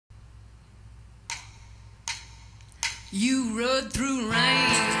You rode through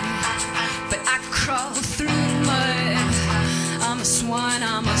rain, but I crawl through mud. I'm a swine,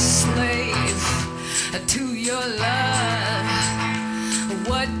 I'm a slave to your love.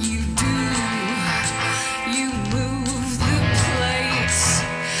 What you do, you move the plates,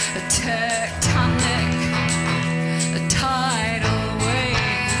 a tectonic, a tidal wave.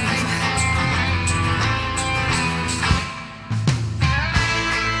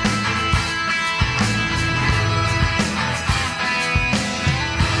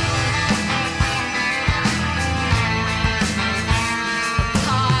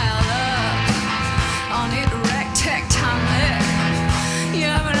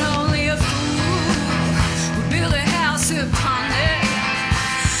 Upon it,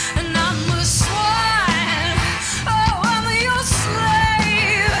 and I'm a swine. Oh, I'm your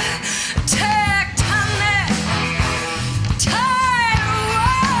slave. Tectonic, tidal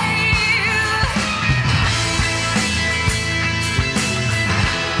wave.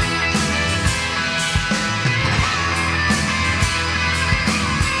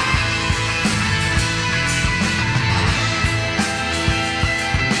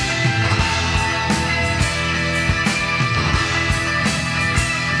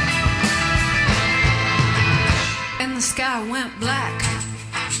 The sky went black,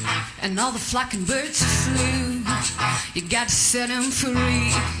 and all the flocking birds flew. You got to set him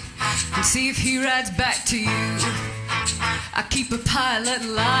free and see if he rides back to you. I keep a pilot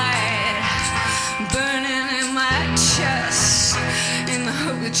light burning in my chest in the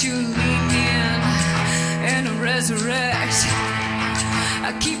hope that you lean in and resurrect.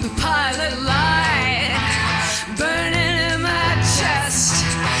 I keep a pilot light burning in my chest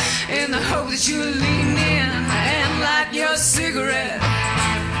in the hope that you lean